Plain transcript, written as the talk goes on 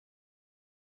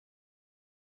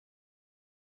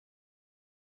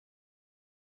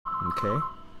Okay,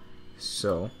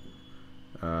 so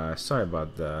sorry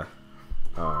about the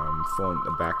phone,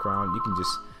 the background. You can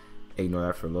just ignore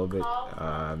that for a little bit.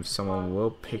 Someone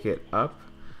will pick it up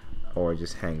or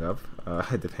just hang up,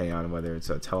 depending on whether it's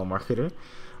a telemarketer.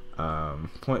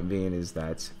 Point being is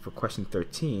that for question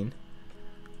 13,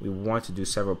 we want to do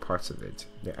several parts of it.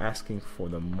 They're asking for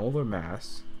the molar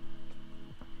mass,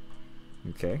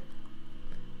 okay,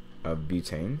 of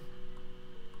butane,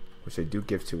 which they do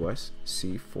give to us,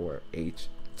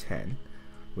 C4H10,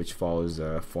 which follows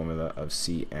the formula of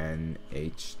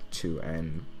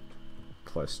CnH2n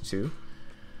plus 2.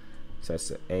 So that's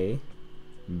the A.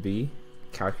 B,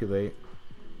 calculate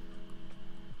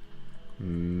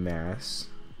mass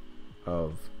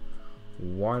of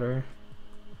water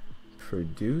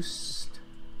produced.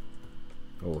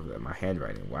 Oh, my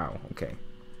handwriting, wow, okay.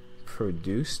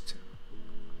 Produced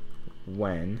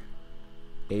when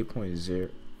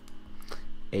 8.80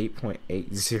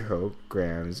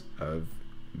 grams of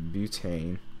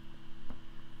butane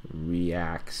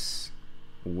reacts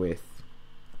with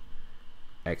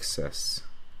excess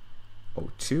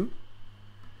O2,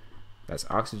 that's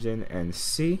oxygen. And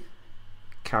C,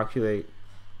 calculate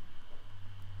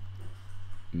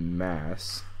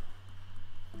mass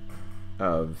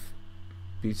of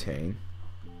butane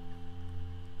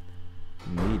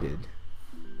needed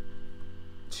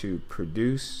to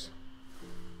produce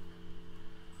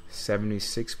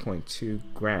 76.2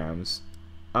 grams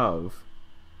of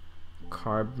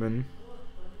carbon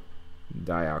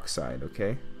dioxide.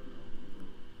 Okay,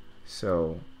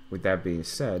 so with that being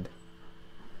said,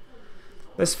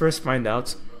 let's first find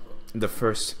out the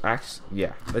first act.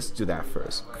 Yeah, let's do that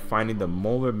first. Finding the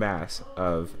molar mass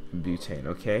of butane.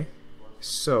 Okay,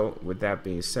 so with that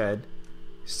being said,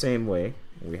 same way,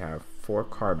 we have 4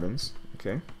 carbons,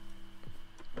 okay,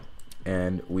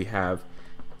 and we have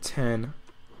 10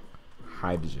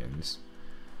 hydrogens.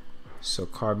 So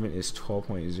carbon is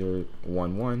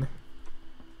 12.011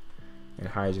 and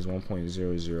hydrogen is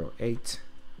 1.008.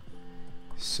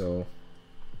 So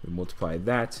we multiply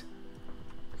that.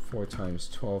 4 times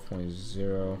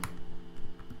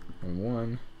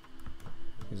 12.011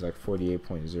 is like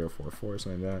 48.044,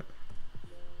 something like that.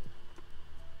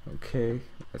 Okay,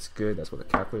 that's good. That's what the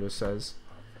calculator says.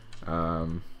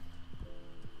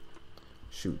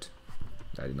 Shoot,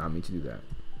 I did not mean to do that.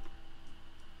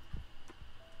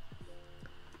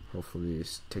 Hopefully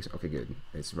it takes, okay, good.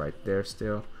 It's right there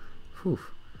still. Whew.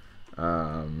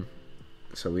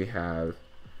 So we have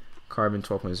carbon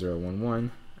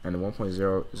 12.011 and the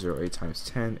 1.008 times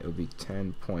 10, it will be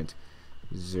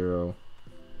 10.080.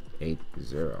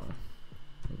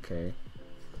 Okay,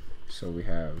 so we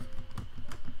have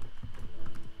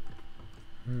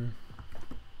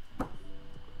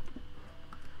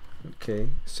okay,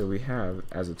 so we have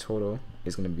as a total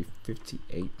is going to be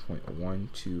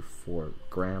 58.124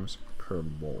 grams per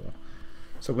mole.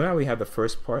 So now we have the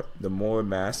first part, the molar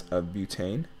mass of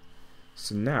butane.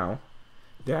 So now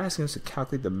they're asking us to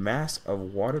calculate the mass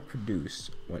of water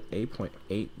produced when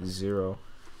 8.80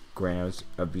 grams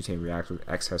of butane reacts with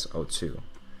excess O2.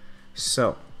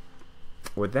 So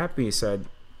with that being said,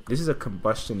 this is a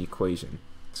combustion equation.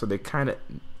 So they kind of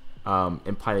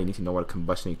imply they need to know what a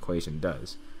combustion equation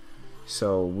does.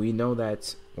 So we know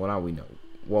that, well, not we know.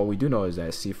 What we do know is that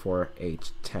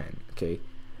C4H10, okay?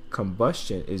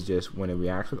 Combustion is just when it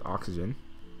reacts with oxygen,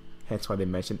 hence why they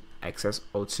mentioned excess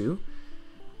O2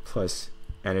 plus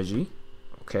energy,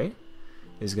 okay,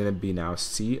 is going to be now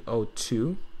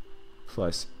CO2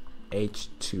 plus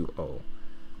H2O,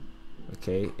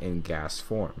 okay, in gas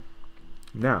form.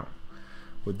 Now,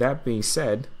 with that being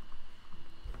said,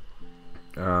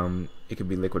 it could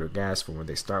be liquid or gas form what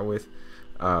they start with,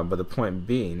 but the point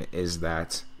being is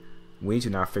that we need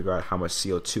to now figure out how much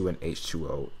CO2 and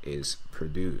H2O is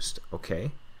produced,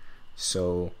 okay?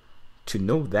 So to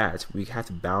know that, we have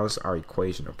to balance our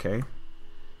equation, okay?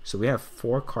 So we have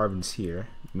 4 carbons here,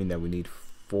 meaning that we need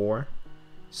 4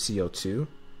 CO2,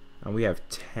 and we have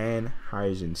 10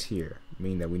 hydrogens here,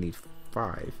 meaning that we need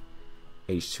 5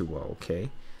 H2O,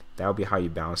 okay? That will be how you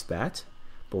balance that,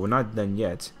 but we're not done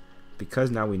yet,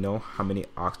 because now we know how many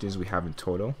oxygens we have in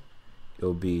total. It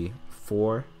will be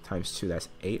 4 times 2, that's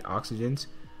 8 oxygens,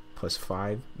 plus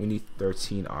 5, we need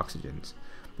 13 oxygens.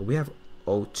 But we have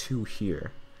O2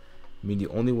 here, meaning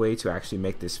the only way to actually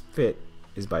make this fit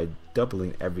is by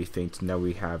doubling everything to now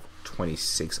we have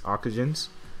 26 oxygens,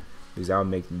 because that would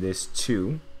make this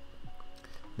 2,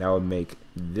 that would make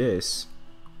this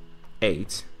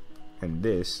 8, and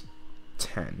this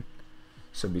 10.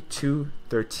 So it'd be 2,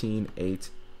 13, 8,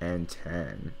 and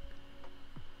 10.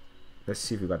 Let's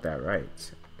see if we got that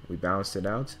right. We balanced it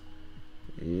out.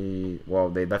 Well,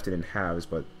 they left it in halves,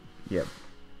 but Yep.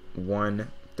 1,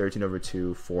 13 over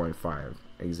 2, 4, and 5.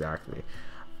 Exactly.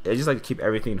 I just like to keep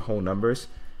everything in whole numbers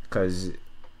because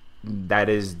that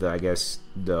is the, I guess,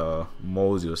 the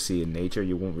moles you'll see in nature.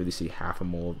 You won't really see half a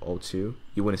mole of O2.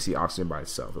 You wouldn't see oxygen by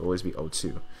itself. It'll always be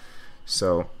O2.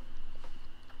 So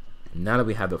now that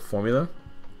we have the formula,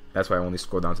 that's why I only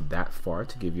scroll down to that far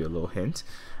to give you a little hint.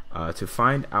 To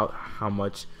find out how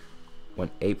much when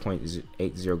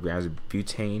 8.80 grams of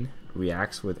butane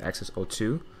reacts with excess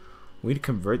O2, we need to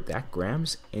convert that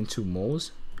grams into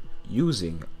moles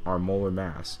using our molar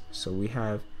mass. So we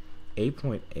have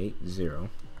 8.80,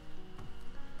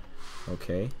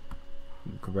 okay,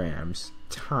 grams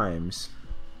times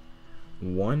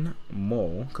 1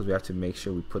 mole, because we have to make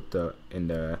sure we put in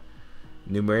the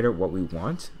numerator what we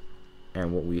want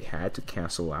and what we had to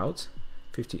cancel out.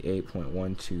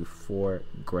 58.124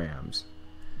 grams.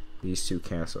 These two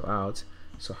cancel out.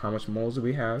 So how much moles do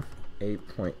we have?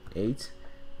 8.8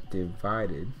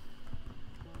 divided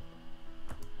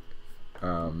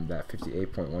that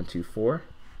 58.124.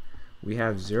 We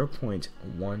have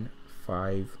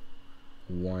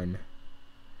 0.151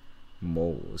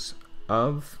 moles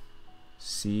of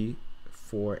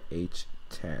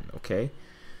C4H10. Okay.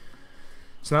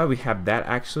 So now that we have that,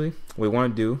 actually, what we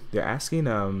want to do, they're asking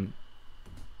the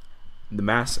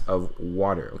mass of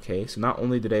water. Okay, so not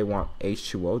only do they want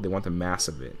H2O, they want the mass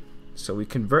of it. So we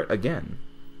convert again.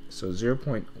 So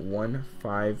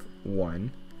 0.151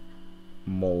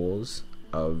 moles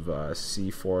of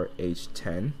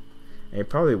C4H10. And you're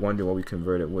probably wondering what we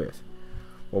convert it with.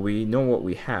 Well, we know what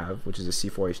we have, which is a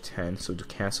C4H10. So to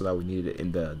cancel out, we need it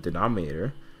in the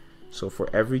denominator. So for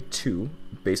every 2,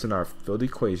 based on our filled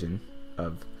equation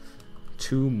of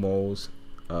 2 moles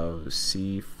of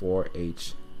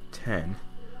C4H10,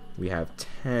 we have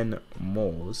 10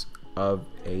 moles of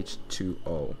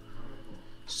H2O.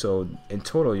 So in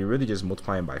total, you're really just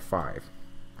multiplying by 5,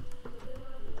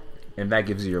 and that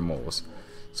gives you your moles.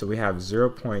 So we have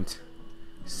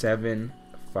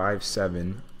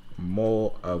 0.757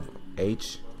 mole of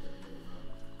H2O,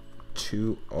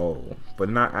 but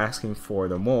they're not asking for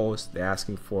the moles, they're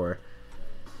asking for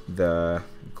the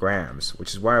grams,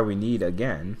 which is why we need,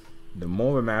 again, the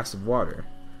molar mass of water.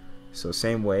 So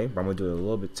same way, but I'm going to do it a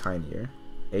little bit tinier.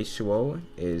 H2O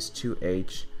is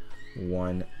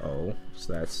 2H10,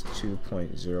 so that's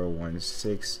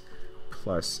 2.016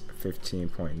 plus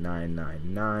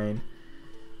 15.999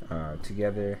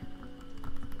 together.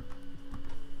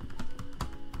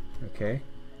 Okay,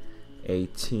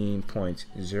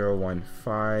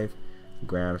 18.015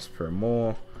 grams per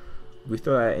mole. We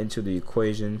throw that into the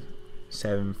equation,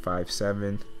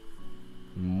 757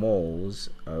 moles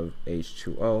of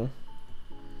H2O,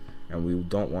 and we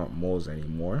don't want moles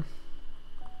anymore,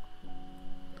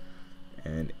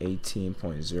 and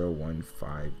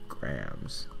 18.015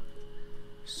 grams.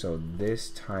 So this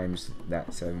times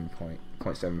that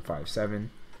 7.757,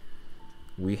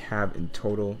 we have in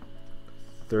total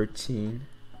 13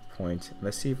 point,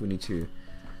 let's see if we need to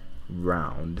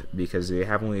round, because they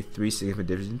have only 3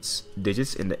 significant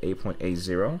digits in the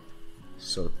 8.80.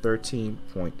 So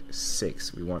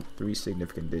 13.6. We want 3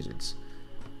 significant digits.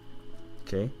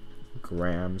 Okay,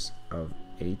 grams of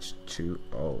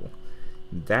H2O.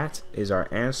 That is our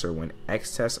answer when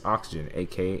excess oxygen,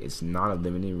 aka it's not a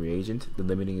limiting reagent, the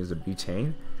limiting is the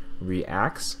butane,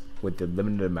 reacts with the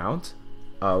limited amount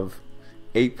of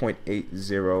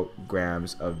 8.80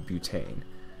 grams of butane.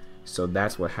 So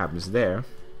that's what happens there.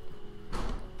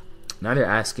 Now they're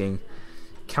asking,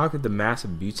 calculate the mass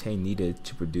of butane needed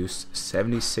to produce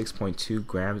 76.2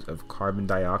 grams of carbon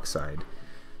dioxide.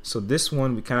 So this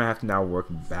one we kind of have to now work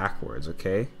backwards,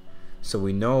 okay? So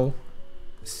we know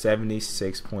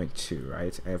 76.2,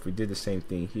 right? And if we did the same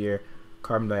thing here,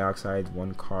 carbon dioxide,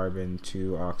 1 carbon,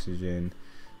 2 oxygen,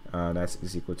 that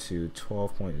is equal to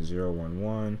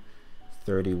 12.011,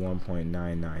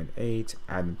 31.998,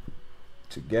 add them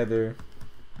together.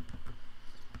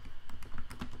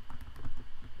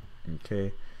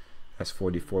 Okay, that's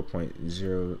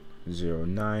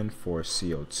 44.009 for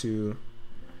CO2.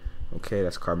 Okay,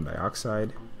 that's carbon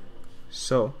dioxide.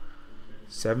 So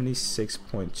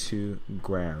 76.2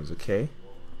 grams. Okay,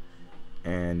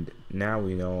 and now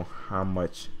we know how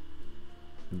much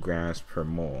grams per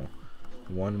mole.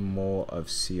 1 mole of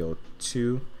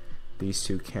CO2. These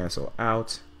two cancel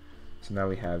out. So now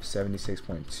we have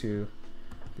 76.2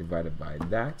 divided by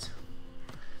that.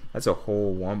 That's a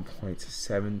whole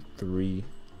 1.73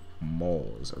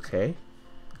 moles, okay,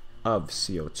 of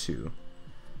CO2.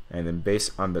 And then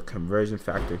based on the conversion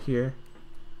factor here,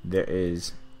 there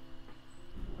is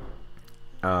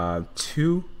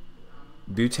 2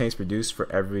 butanes produced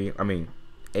for every,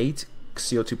 8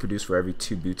 CO2 produced for every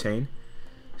 2 butane.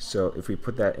 So if we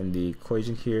put that in the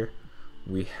equation here,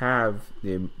 we have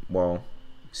the, well,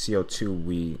 CO2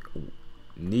 we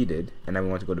needed, and then we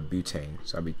want to go to butane.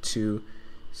 So that'll be 2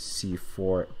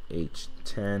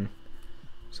 C4H10,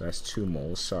 so that's 2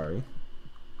 moles, sorry,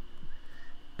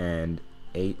 and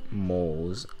 8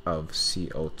 moles of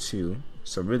CO2.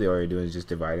 So really all you're doing is just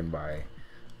dividing by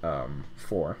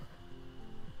 4.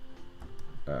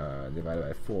 Divided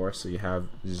by 4, so you have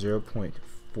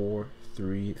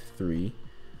 0.433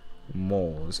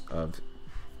 moles of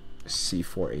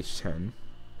C4H10.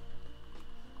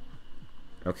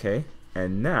 Okay,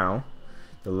 and now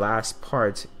the last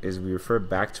part is we refer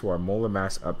back to our molar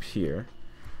mass up here.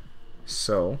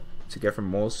 So to get from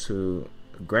moles to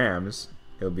grams,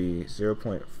 it'll be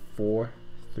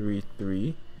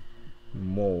 0.433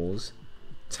 moles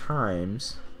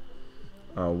times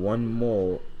 1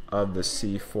 mole of the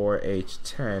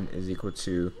C4H10 is equal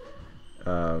to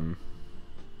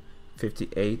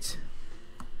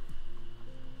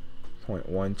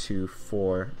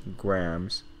 58.124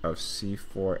 grams of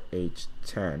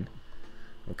C4H10.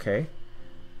 Okay,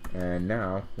 and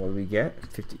now what do we get?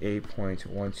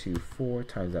 58.124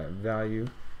 times that value,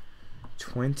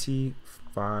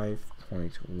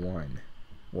 25.1.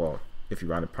 Well, if you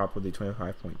round it properly,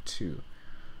 25.2.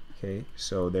 Okay,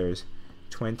 so there's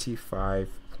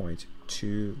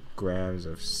 25.2 grams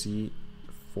of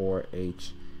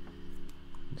C4H,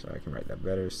 so I can write that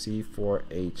better,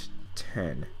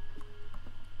 C4H10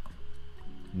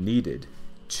 needed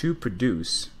to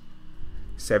produce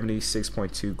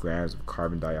 76.2 grams of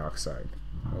carbon dioxide.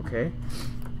 Okay,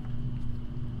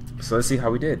 so let's see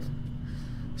how we did.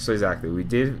 So exactly, we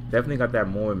definitely got that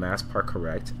molar mass part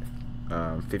correct.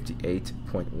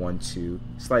 58.12,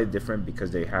 slightly different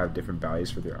because they have different values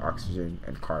for their oxygen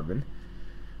and carbon.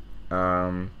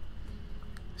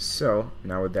 So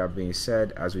now with that being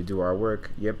said, as we do our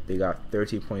work, yep, they got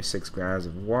 30.6 grams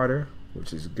of water,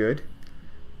 which is good.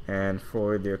 And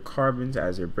for their carbons,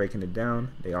 as they're breaking it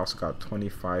down, they also got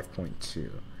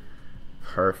 25.2.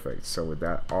 Perfect. So with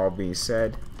that all being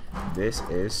said, this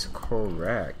is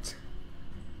correct.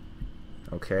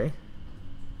 Okay,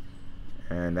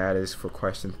 and that is for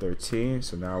question 13.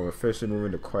 So now we're officially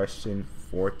moving to question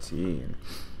 14.